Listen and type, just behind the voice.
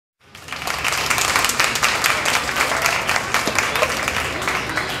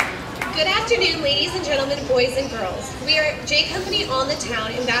afternoon, ladies and gentlemen, boys and girls. We are J Company on the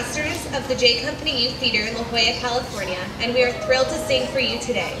Town, ambassadors of the J Company Youth Theater in La Jolla, California, and we are thrilled to sing for you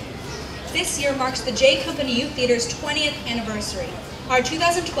today. This year marks the J Company Youth Theater's 20th anniversary. Our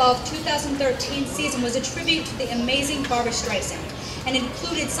 2012-2013 season was a tribute to the amazing Barbra Streisand and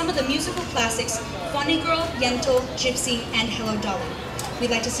included some of the musical classics, Funny Girl, Yentl, Gypsy, and Hello Dolly.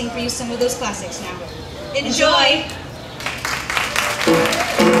 We'd like to sing for you some of those classics now. Enjoy!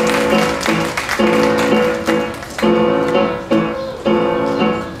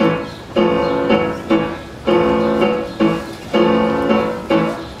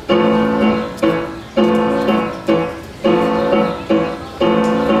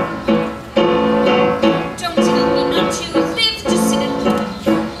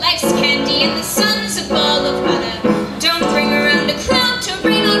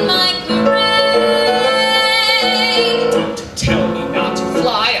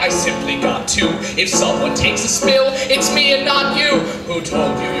 If someone takes a spill, it's me and not you. Who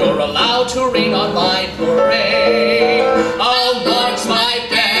told you you're allowed to rain on my parade? I'll march my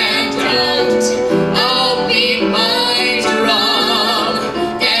band out, I'll beat my drum,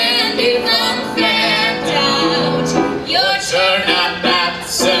 and if I'm fanned out, your turn at bat,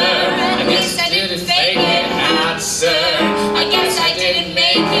 sir. I guess I didn't fake it, hat, sir. I guess I didn't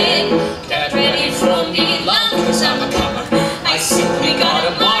make it. Get ready for me, love, 'cause I'm a comer. I simply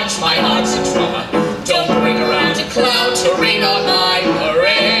gotta march, my heart's a drummer. Don't bring around a cloud to rain on my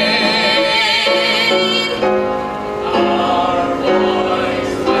parade. Our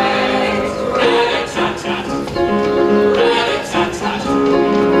boys went rat-a-tat-tat, rat-a-tat-tat,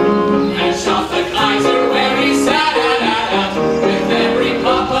 and shot the Kaiser where he sat at. With every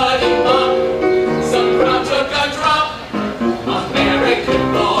pop-a-dee-pop, some crowd took a drop. American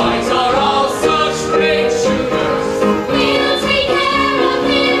boys are also straight shooters. We'll take care of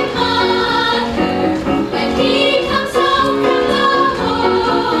him, Mother, when he comes home from the war.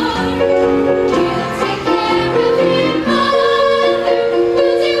 We'll take care of him, Mother,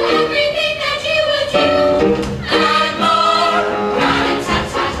 we'll do everything that you would do, and more.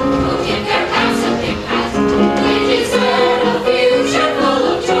 Rat-a-tat-tat, we'll give their house a big pat. They deserve a future full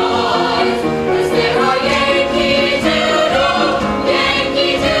of joy, 'cause there are Yankee Doodle,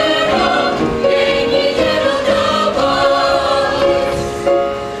 Yankee Doodle, Yankee Doodle boys.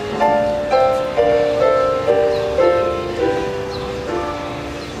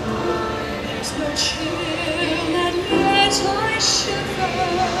 There's no chill and yet I shiver.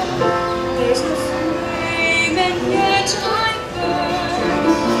 There's no flame and yet I burn.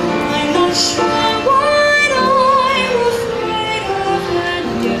 I'm not sure what I'm afraid of, and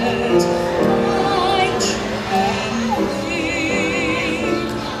yet I'm trembling.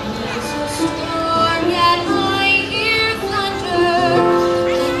 There's a storm yet I hear thunder,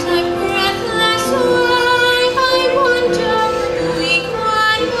 and I'm breathless why I wonder. Weak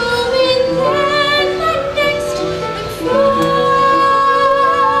one moment, then the next I'm fine.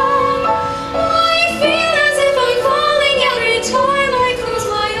 I feel as if I'm falling every time I close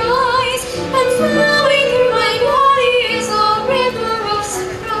my eyes, and flowing through my body is a river of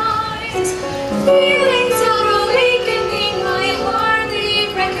surprise. Feelings are awakening I hardly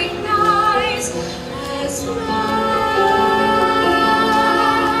recognize as mine.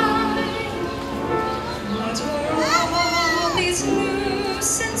 What are all these new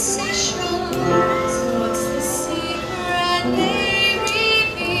sensations? What's the secret they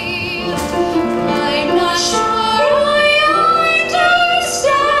reveal? I'm not sure I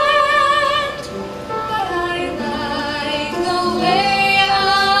understand, but I like the way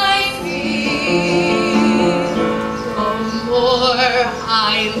I feel. The more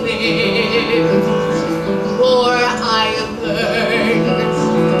I live, the more I learn.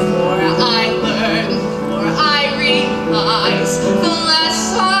 The more I learn, the more I realize, the less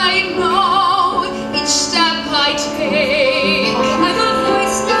I know. Each step I take, I'm a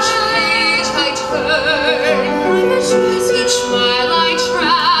voice, each page I turn. Each mile I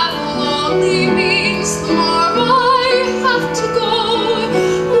travel only means the more I have to go.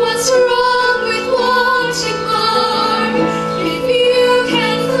 What's wrong with wanting more? If you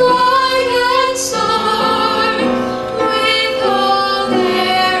can fly,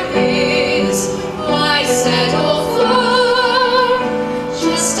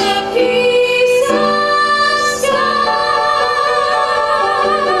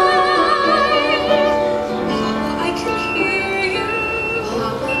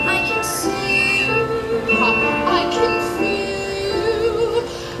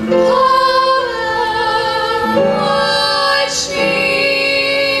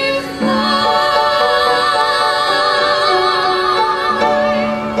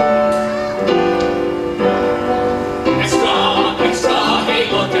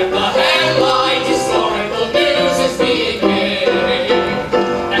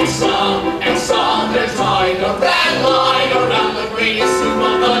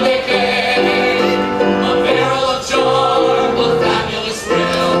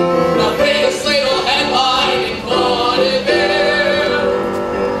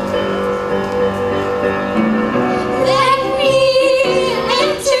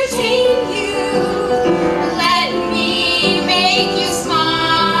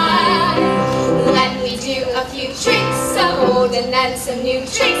 new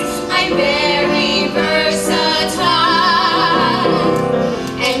tricks. I'm very versatile.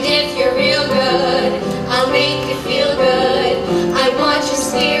 And if you're real good, I'll make you feel good. I want your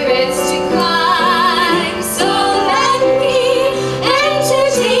spirits to climb. So let me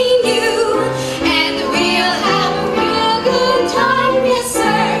entertain you, and we'll have a real good time. Yes,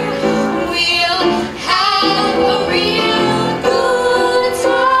 sir. We'll have a real good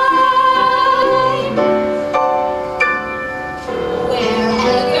time.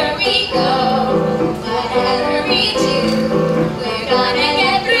 Wherever we go, whatever we do, we're gonna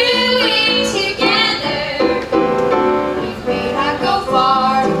get through it together. We may not go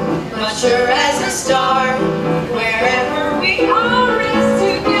far, but sure as a star. Wherever we are is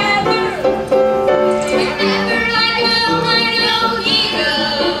together. Wherever I go, I know he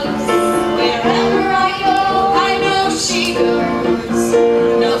goes. Wherever I go, I know she goes.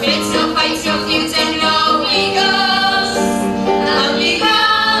 No fits, no fights, no feuds, and no egos.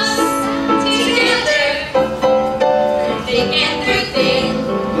 Amigos, together. Thick and through thin,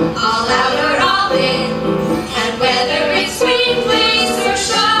 all out or all in. And whether it's swing, place, or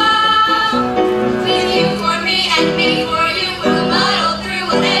show, with you for me and me for you, we'll muddle through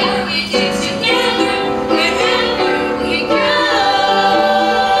whatever we do together, wherever we go.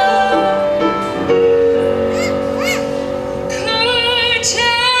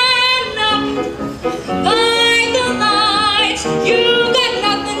 Curtain up by the lights. You got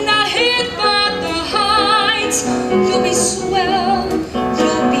nothing to hit but the heights. You'll be swell,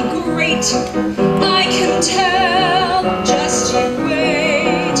 you'll be great. I can tell, just you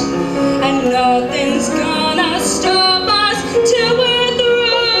wait. And nothing's gonna stop us till we're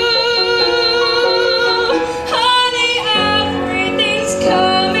through. Honey, everything's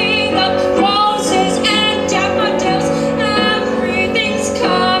coming up. Roses and daffodils, everything's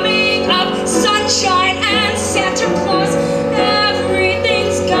coming up. Sunshine and Santa Claus,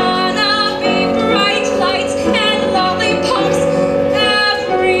 everything's gonna be bright lights and lollipops.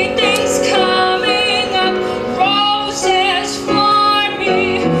 Everything's coming up. Roses for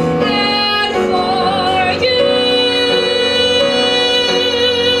me and for you.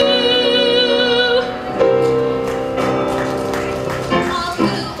 All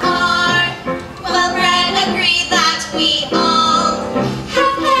who are well-bred agree that we all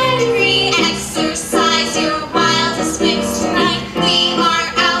have pedigree. Exercise your wildest whims tonight. We are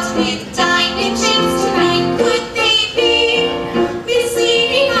out with diamond chips tonight. Could they be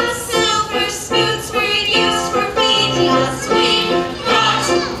misleading us? Silver spoons were used for feeding us. We've got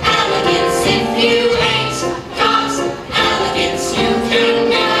elegance. If you ain't got elegance, you Can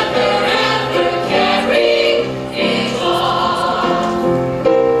never ever carry it all.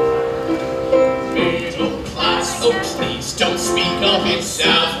 Middle class, oh please don't speak of it,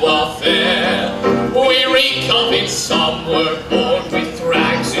 savoir-faire. We reek of it, some were born with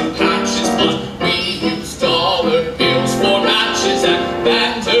rags and patches, but we used dollar bills for matches and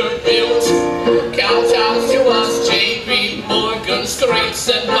Vanderbilt. Cowtowns to us, JP Morgan streets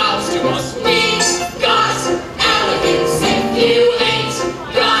and miles to us. We've got elegance. If you ain't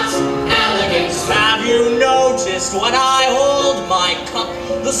got elegance, Have you noticed when I hold my cup,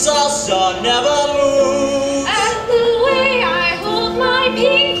 the salsa never moves? And the way I hold my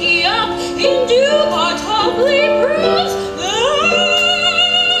pinky up indubitably proves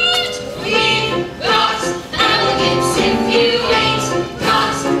that we've got elegance. If you ain't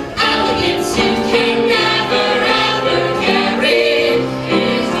got elegance, you can never ever carry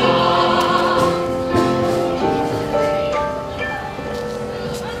it all.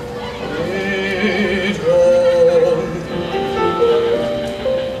 It only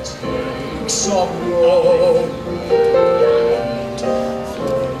takes a moment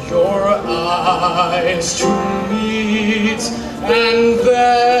for your eyes to meet, and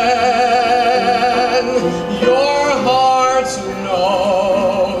then your heart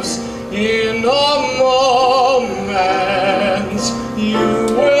knows in a moment you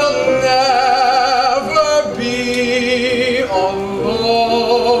will never be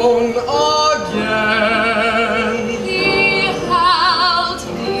alone again. he held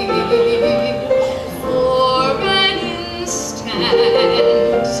me for an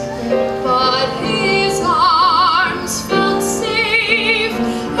instant, but his arms felt safe.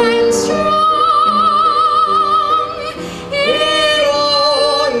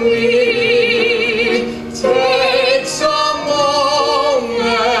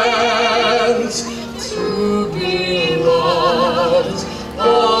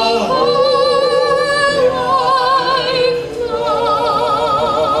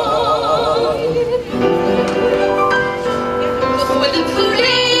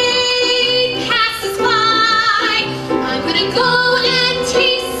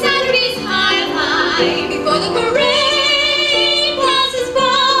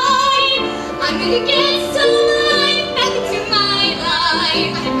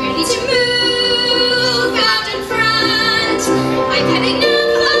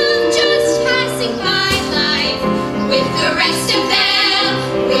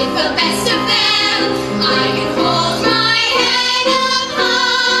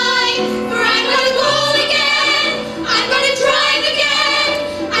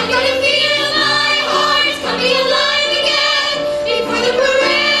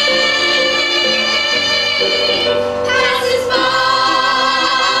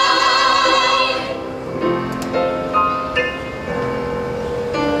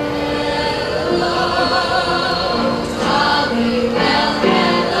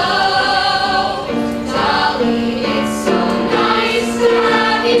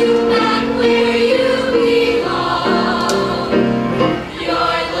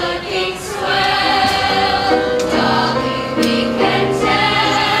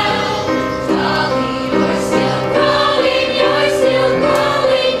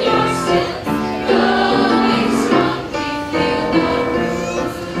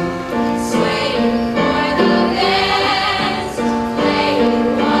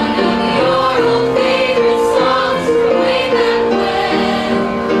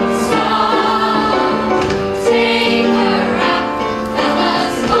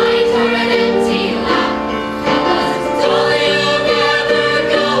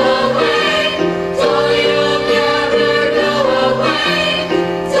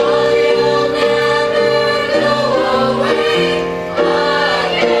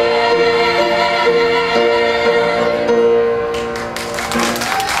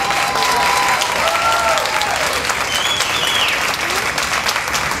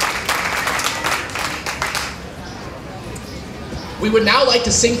 like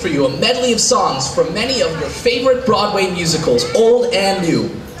to sing for you a medley of songs from many of your favorite Broadway musicals, old and new.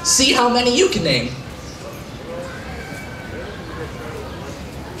 See how many you can name.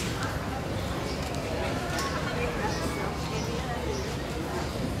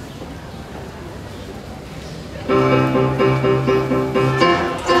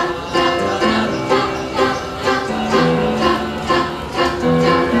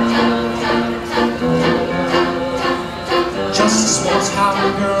 Just a small town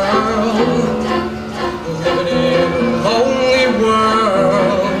girl living in a lonely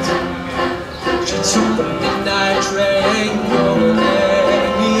world. She took the midnight train going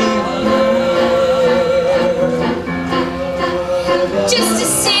anywhere. Just a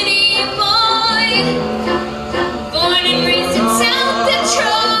city boy, born and raised in South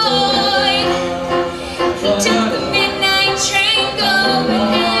Detroit. He took the midnight train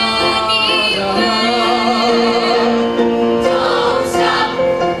going anywhere. Don't stop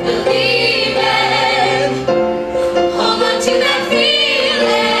believing. Hold on to that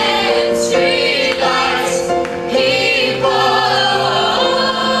feeling. Streetlights, people.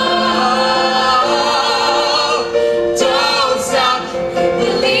 Don't stop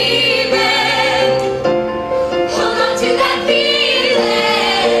believing. Hold on to that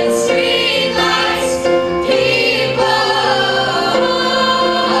feeling. Streetlights, people.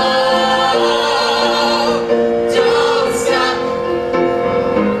 Don't stop.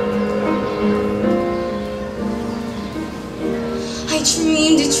 I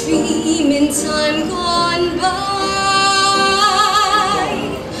dreamed a dream in time gone by,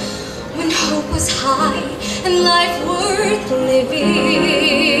 when hope was high and life worth living.